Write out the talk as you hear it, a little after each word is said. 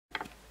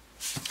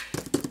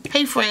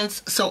Hey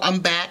friends, so I'm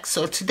back.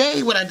 So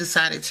today what I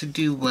decided to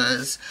do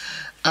was,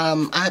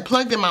 I had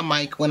plugged in my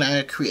mic when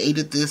I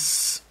created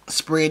this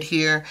spread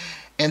here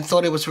and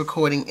thought it was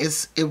recording.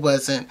 It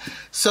wasn't.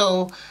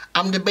 So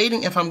I'm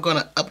debating if I'm going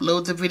to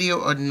upload the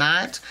video or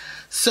not.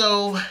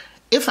 So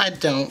if I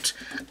don't,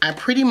 I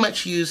pretty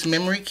much use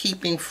memory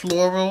keeping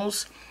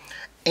florals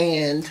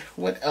and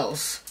what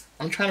else?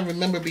 I'm trying to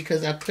remember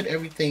because I put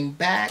everything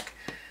back,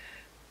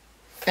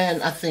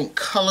 and I think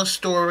Color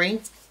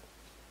Story.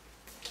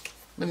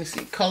 Let me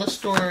see, Color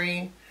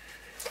Story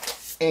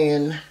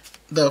and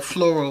the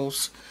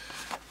florals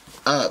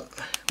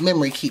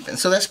memory keeping.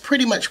 So that's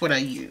pretty much what I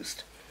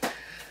used.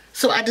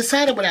 So I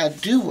decided what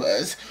I'd do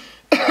was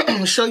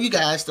show you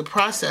guys the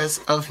process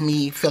of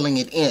me filling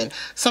it in.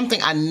 Something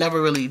I never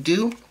really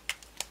do.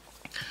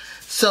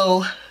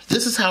 So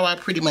this is how I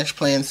pretty much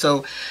plan.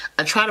 So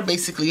I try to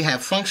basically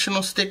have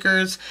functional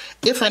stickers.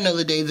 If I know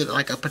the day that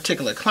like a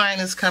particular client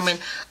is coming,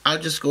 I'll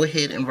just go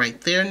ahead and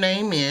write their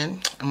name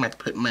in. I might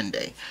put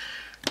Monday.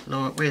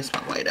 Lord, where's my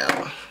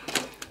whiteout?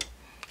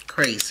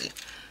 Crazy.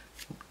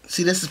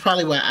 See, this is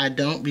probably why I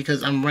don't,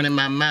 because I'm running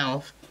my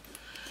mouth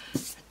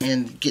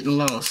and getting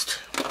lost.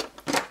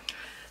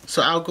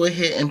 So I'll go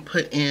ahead and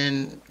put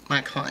in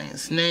my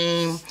client's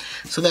name.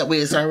 So that way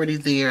it's already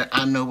there.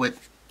 I know what,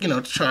 you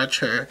know, to charge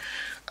her.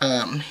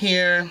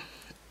 Here.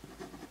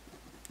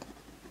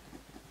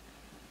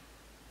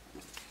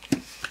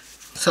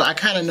 So I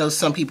kind of know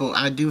some people.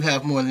 I do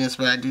have more than this,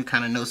 but I do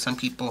kind of know some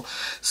people.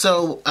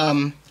 So,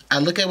 I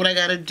look at what I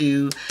gotta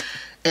do,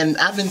 and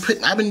I've been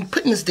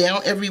putting this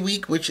down every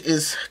week, which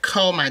is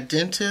called my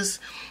dentist.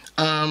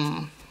 So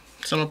I'm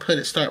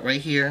gonna start right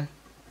here.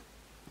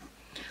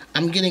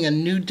 I'm getting a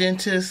new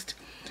dentist,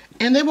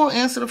 and they won't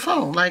answer the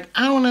phone. Like,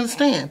 I don't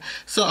understand.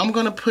 So I'm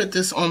gonna put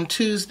this on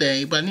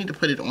Tuesday, but I need to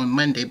put it on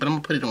Monday, but I'm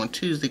gonna put it on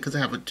Tuesday because I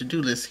have a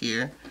to-do list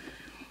here.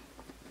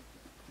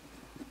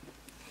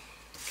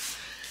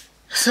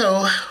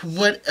 So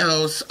what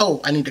else? Oh,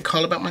 I need to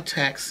call about my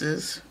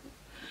taxes.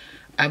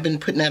 I've been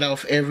putting that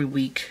off every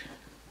week.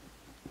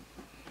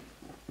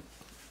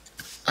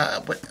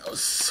 What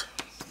else?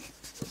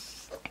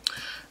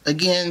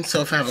 Again,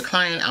 so if I have a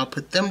client, I'll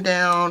put them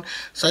down.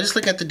 So I just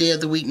look at the day of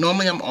the week.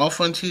 Normally I'm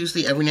off on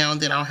Tuesday. Every now and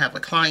then I'll have a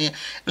client.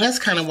 And that's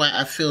kind of why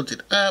I filled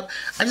it up.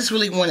 I just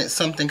really wanted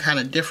something kind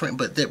of different,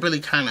 but that really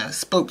kind of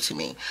spoke to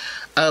me.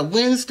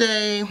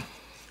 Wednesday,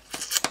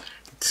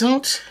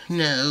 don't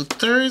know.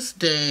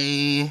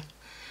 Thursday,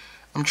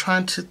 I'm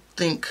trying to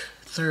think.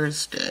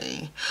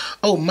 Thursday.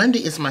 Oh, Monday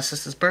is my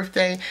sister's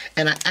birthday,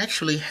 and I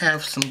actually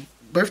have some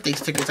birthday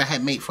stickers I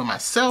had made for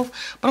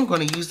myself, but I'm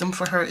going to use them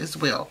for her as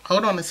well.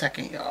 Hold on a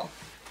second, y'all.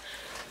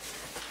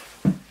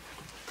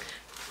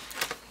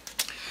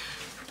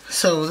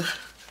 So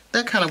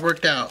that kind of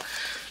worked out.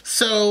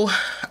 So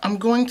I'm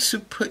going to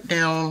put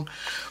down,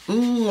 ooh,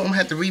 I'm going to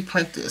have to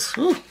reprint this.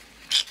 Ooh.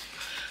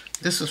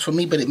 This was for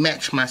me, but it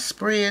matched my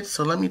spread.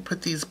 So let me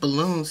put these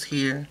balloons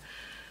here.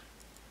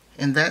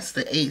 And that's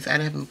the 8th.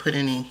 I haven't put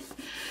any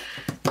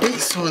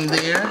dates on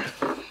there.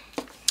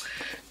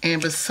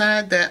 And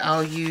beside that,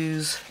 I'll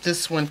use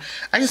this one.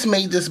 I just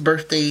made this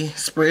birthday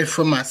spread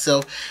for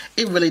myself.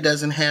 It really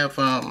doesn't have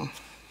a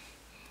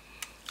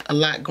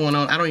lot going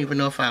on. I don't even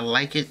know if I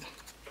like it,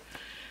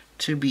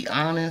 to be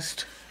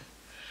honest.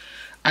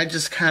 I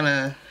just kind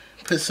of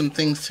put some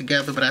things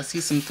together, but I see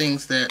some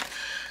things that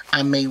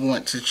I may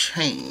want to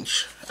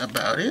change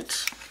about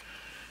it.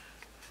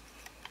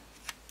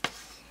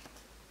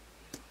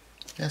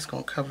 That's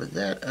going to cover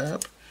that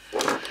up.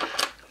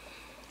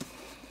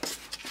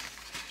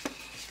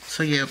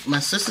 So yeah, my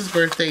sister's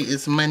birthday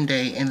is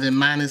Monday, and then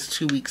mine is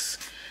 2 weeks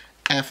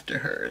after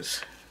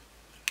hers.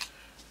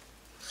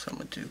 So I'm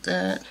going to do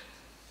that.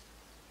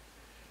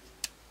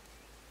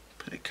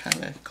 Put it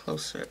kind of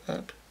closer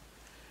up.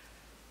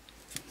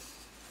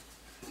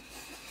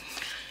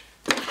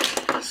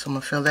 So I'm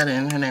going to fill that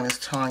in. Her name is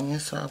Tanya,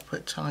 so I'll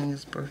put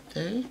Tanya's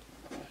birthday.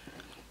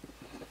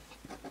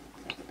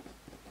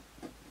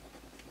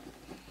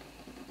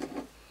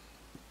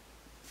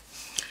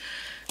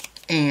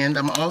 And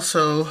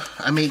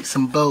I made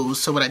some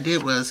bows. So what I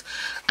did was,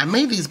 I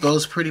made these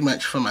bows pretty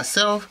much for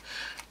myself,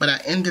 but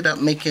I ended up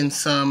making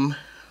some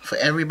for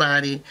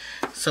everybody.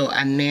 So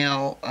I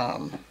now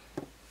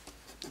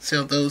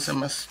sell those in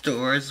my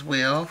store as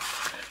well.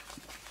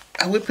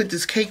 I would put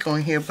this cake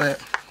on here,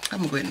 but I'm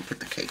going to go ahead and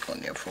put the cake on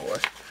there for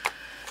us.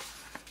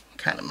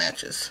 Kind of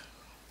matches.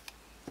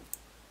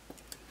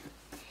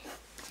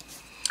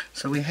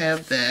 So we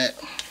have that.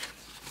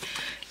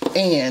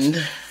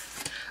 And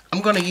I'm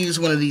going to use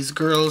one of these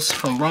girls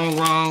from Wrong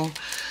Wrong.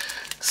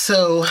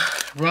 So,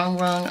 Wrong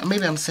Wrong,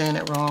 maybe I'm saying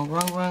it wrong.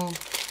 Wrong Wrong.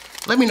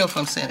 Let me know if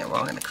I'm saying it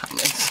wrong in the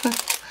comments.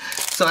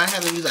 So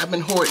I've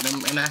been hoarding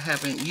them and I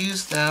haven't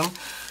used them.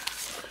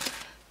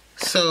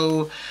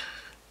 So,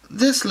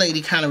 this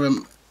lady kind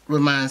of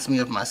reminds me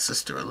of my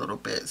sister a little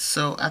bit.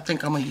 So, I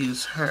think I'm going to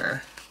use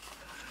her.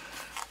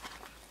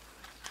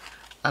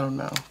 I don't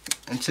know.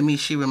 And to me,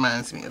 she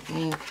reminds me of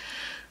me.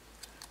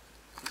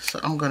 So,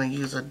 I'm going to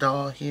use a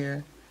doll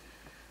here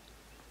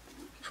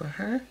for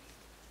her.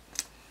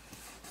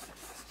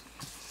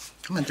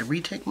 I'm going to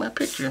retake my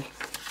picture.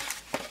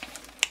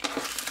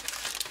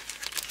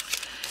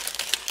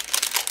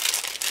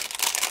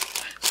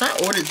 So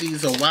I ordered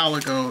these a while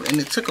ago, and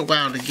it took a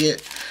while to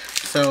get.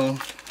 So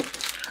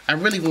I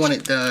really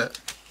wanted the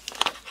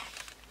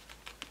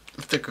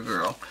thicker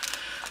girl.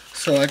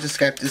 So I just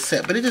got this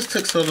set. But it just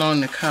took so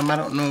long to come. I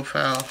don't know if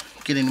I'll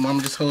get any more.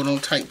 I'm just hold on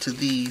tight to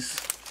these.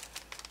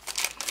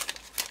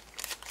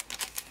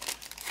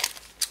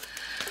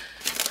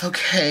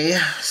 Okay,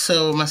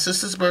 so my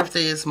sister's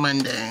birthday is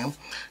Monday.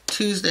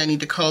 Tuesday, I need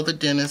to call the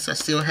dentist. I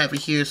still have it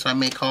here, so I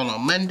may call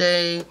on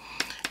Monday.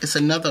 It's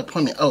another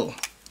appointment. Oh,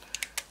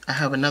 I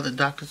have another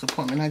doctor's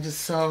appointment. I just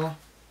saw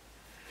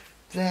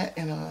that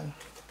in a,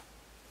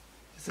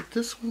 is it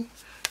this one?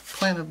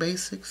 Planner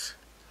Basics.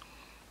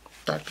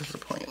 Doctor's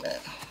appointment.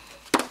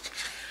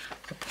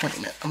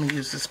 I'm going to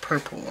use this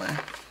purple one.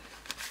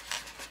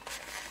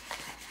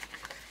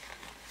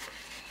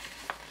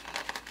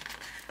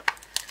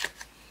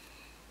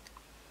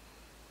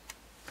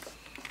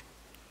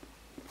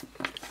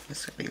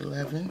 This will be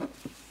 11.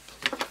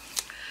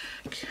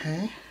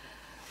 Okay.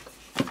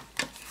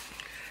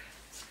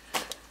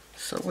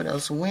 So what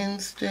else?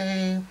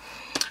 Wednesday.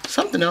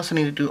 Something else I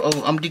need to do.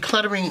 Oh, I'm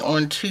decluttering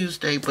on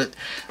Tuesday, but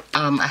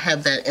I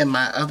have that in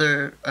my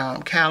other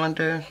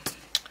calendar.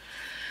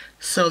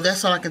 So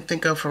that's all I can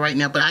think of for right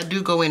now. But I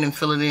do go in and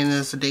fill it in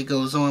as the day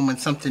goes on when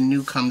something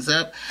new comes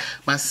up.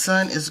 My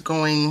son is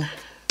going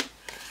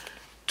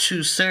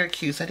to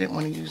Syracuse. I didn't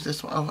want to use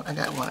this one. Oh, I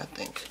got one, I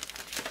think.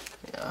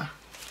 Yeah.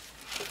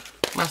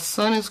 My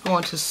son is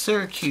going to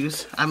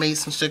Syracuse. I made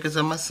some stickers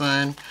of my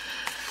son.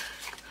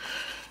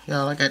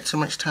 Y'all, I got too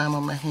much time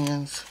on my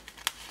hands.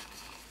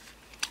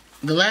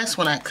 The last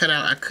one I cut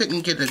out, I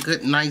couldn't get a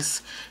good,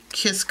 nice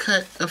kiss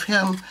cut of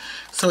him.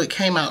 So it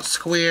came out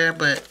square,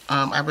 but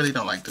I really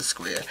don't like the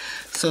square.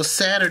 So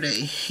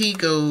Saturday, he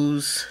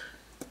goes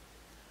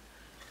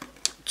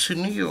to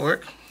New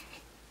York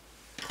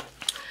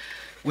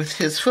with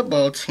his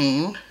football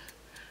team.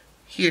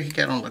 Here he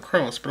got on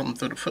lacrosse, but I'm going to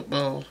throw the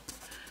football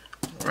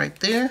right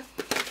there.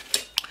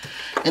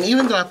 And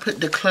even though I put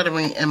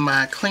decluttering in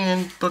my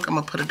cleaning book, I'm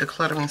going to put a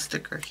decluttering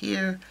sticker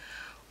here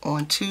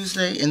on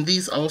Tuesday. And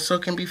these also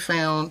can be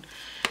found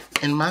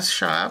in my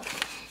shop.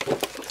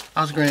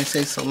 I was going to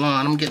say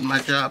salon. I'm getting my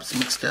jobs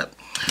mixed up.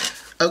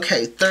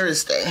 Okay,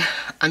 Thursday.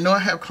 I know I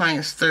have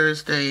clients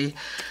Thursday.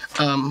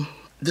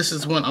 This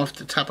is one off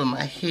the top of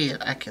my head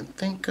I can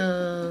think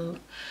of.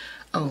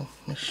 Oh,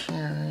 Miss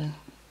Sharon.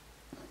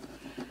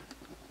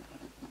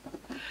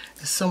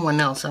 It's someone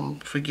else I'm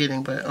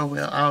forgetting, but oh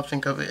well, I'll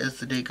think of it as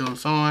the day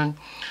goes on.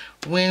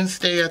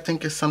 Wednesday, I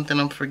think is something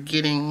I'm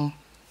forgetting.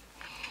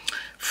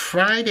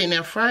 Friday,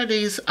 now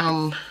Fridays,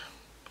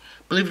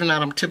 believe it or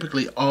not, I'm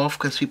typically off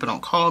because people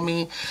don't call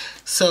me,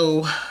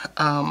 so,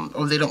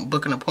 or they don't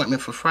book an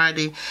appointment for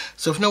Friday.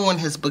 So if no one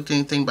has booked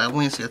anything by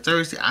Wednesday or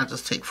Thursday, I'll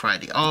just take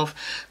Friday off.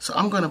 So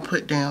I'm going to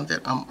put down that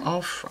I'm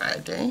off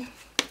Friday.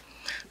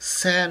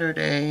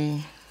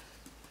 Saturday,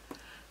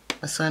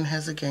 my son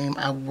has a game.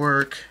 I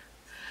work.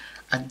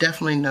 I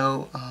definitely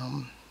know,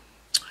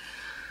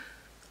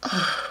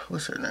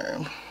 what's her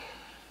name?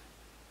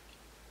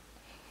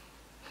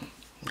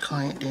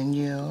 Client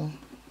Danielle.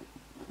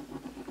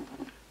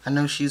 I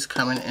know she's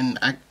coming, and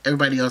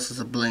everybody else is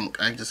a blank.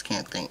 I just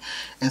can't think.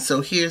 And so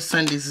here,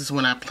 Sundays is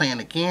when I plan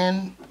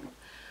again.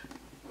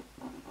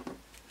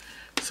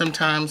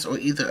 Sometimes, or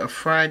either a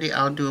Friday,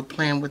 I'll do a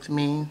plan with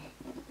me.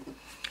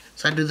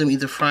 So I do them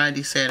either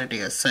Friday,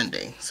 Saturday, or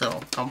Sunday.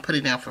 So I'll put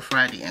it down for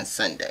Friday and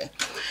Sunday.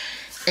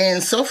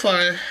 And so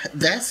far,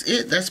 that's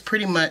it. That's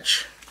pretty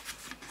much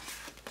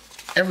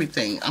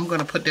everything. I'm going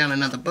to put down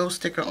another bow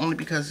sticker only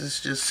because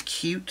it's just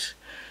cute.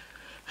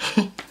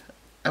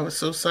 I was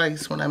so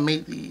psyched when I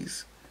made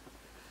these.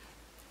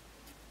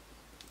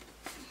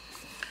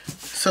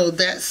 So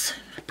that's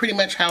pretty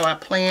much how I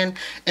plan.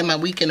 And my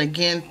weekend,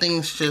 again,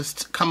 things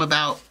just come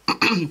about.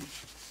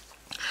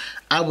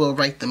 I will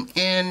write them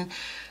in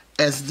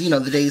as, you know,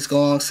 the days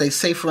go on.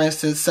 Say for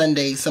instance,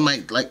 Sunday,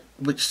 somebody like,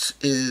 which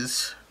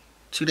is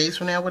 2 days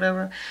from now,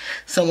 whatever,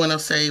 someone will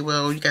say,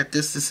 well, you got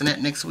this, and that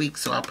next week,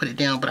 so I'll put it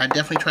down. But I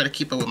definitely try to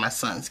keep up with my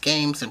son's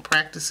games and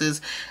practices,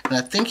 and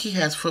I think he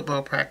has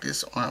football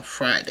practice on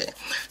Friday.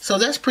 So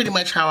that's pretty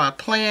much how I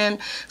plan.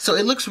 So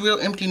it looks real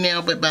empty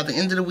now, but by the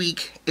end of the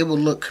week, it will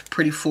look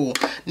pretty full.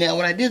 Now,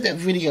 when I did that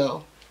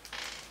video,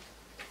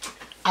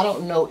 I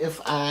don't know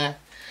if I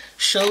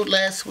showed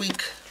last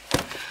week,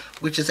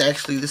 which is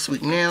actually this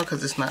week now,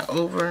 because it's not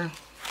over.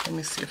 Let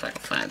me see if I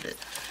can find it.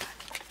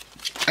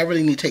 I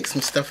really need to take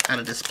some stuff out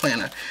of this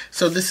planner.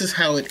 So this is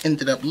how it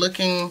ended up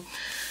looking.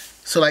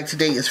 So like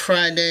today is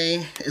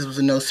Friday. It was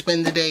a no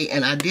spend today.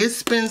 And I did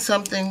spend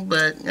something,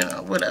 but you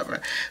know,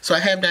 whatever. So I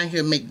have down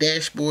here make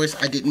dashboards.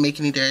 I didn't make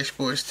any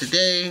dashboards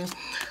today.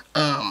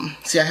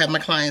 See, I have my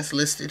clients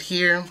listed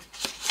here.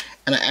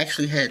 And I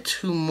actually had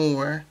 2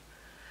 more.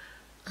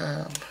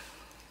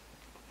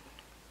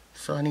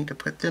 So I need to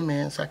put them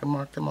in so I can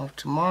mark them off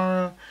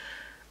tomorrow.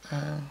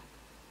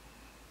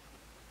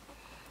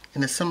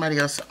 And there's somebody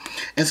else.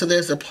 And so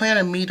there's a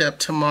planner meetup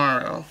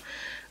tomorrow.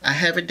 I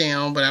have it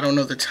down, but I don't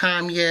know the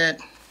time yet.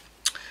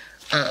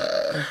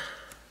 I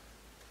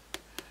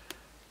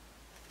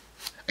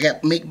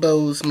got make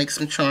bows, make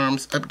some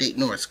charms, update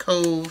Noras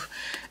Cove.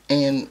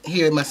 And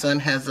here my son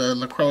has a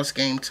lacrosse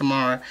game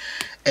tomorrow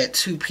at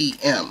 2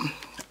 p.m.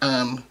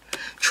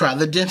 Try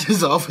the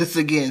dentist's office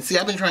again. See,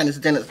 I've been trying this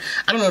dentist.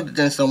 I don't know if the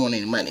dentist don't want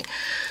any money.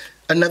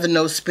 Another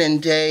no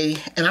spend day.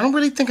 And I don't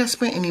really think I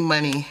spent any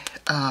money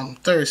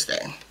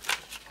Thursday.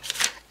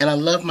 And I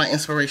love my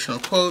inspirational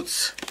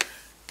quotes.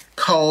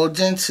 Call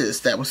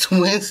dentist. That was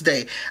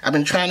Wednesday. I've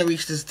been trying to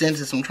reach this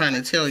dentist. I'm trying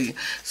to tell you.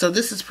 So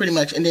this is pretty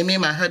much. And then me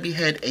and my hubby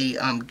had a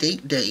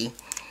date day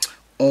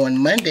on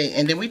Monday.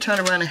 And then we turned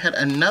around and had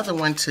another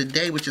one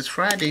today, which is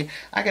Friday.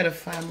 I gotta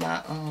find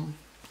my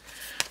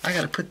I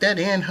gotta put that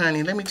in,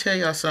 honey. Let me tell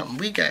y'all something.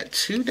 We got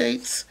 2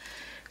 dates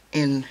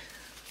in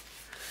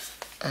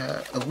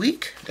a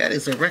week. That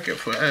is a record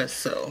for us.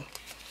 So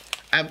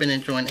I've been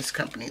enjoying this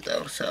company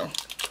though. So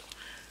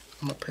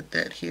I'm gonna put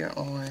that here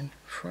on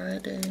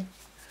Friday.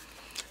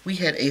 We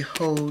had a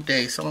whole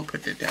day, so I'm gonna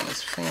put that down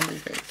as family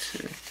day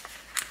too.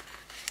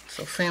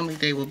 So family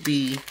day will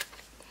be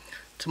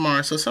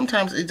tomorrow. So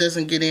sometimes it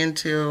doesn't get in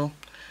till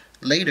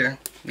later,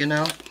 you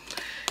know,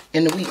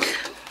 in the week.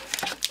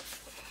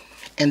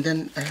 And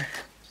then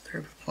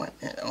third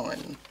appointment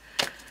on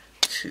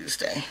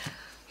Tuesday.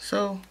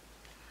 So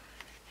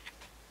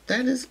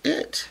that is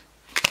it.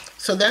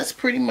 So that's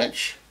pretty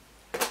much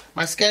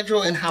my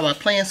schedule and how I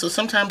plan. So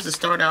sometimes the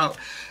start out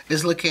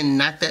is looking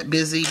not that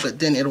busy, but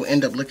then it'll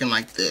end up looking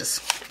like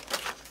this.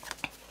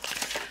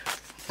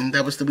 And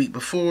that was the week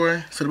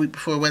before. So the week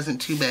before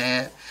wasn't too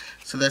bad.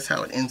 So that's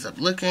how it ends up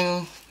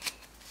looking.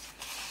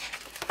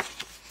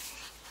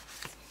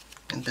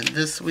 And then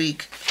this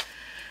week,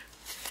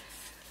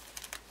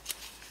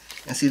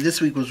 and see, this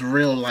week was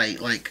real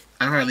light. Like,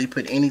 I hardly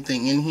put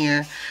anything in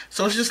here.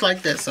 So it's just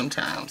like that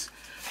sometimes.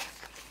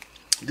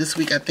 This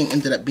week, I think,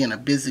 ended up being a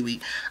busy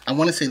week. I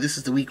want to say this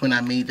is the week when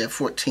I made that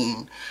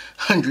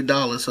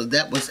 $1,400. So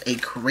that was a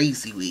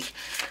crazy week.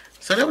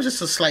 So that was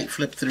just a slight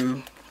flip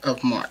through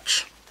of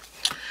March.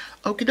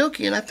 Okie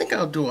dokie. And I think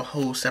I'll do a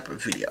whole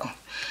separate video.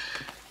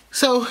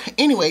 So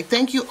anyway,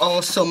 thank you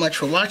all so much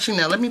for watching.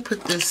 Now, let me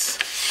put this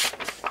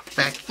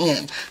back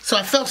in. So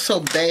I felt so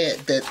bad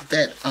that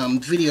that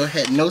video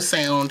had no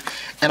sound,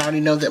 and I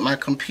already know that my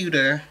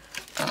computer,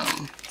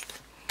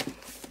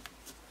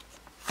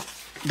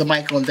 the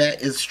mic on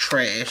that is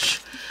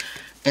trash,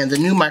 and the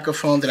new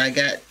microphone that I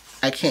got,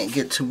 I can't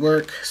get to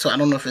work, so I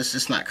don't know if it's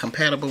just not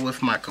compatible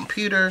with my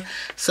computer.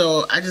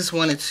 So I just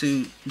wanted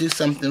to do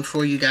something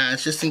for you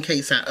guys, just in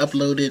case I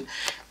upload it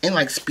and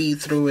like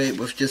speed through it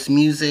with just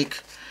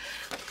music.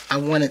 I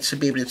wanted to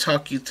be able to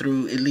talk you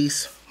through at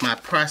least my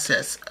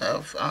process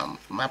of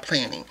my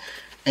planning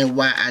and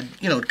why I,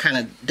 you know, kind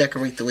of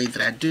decorate the way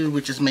that I do,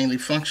 which is mainly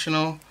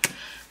functional.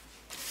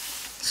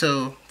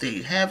 So there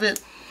you have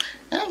it.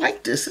 And I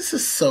like this. This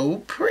is so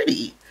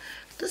pretty.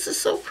 This is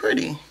so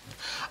pretty.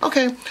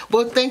 Okay,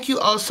 well, thank you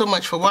all so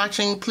much for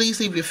watching. Please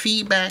leave your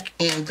feedback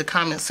in the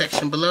comment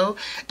section below,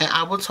 and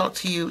I will talk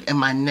to you in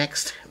my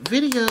next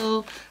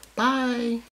video. Bye.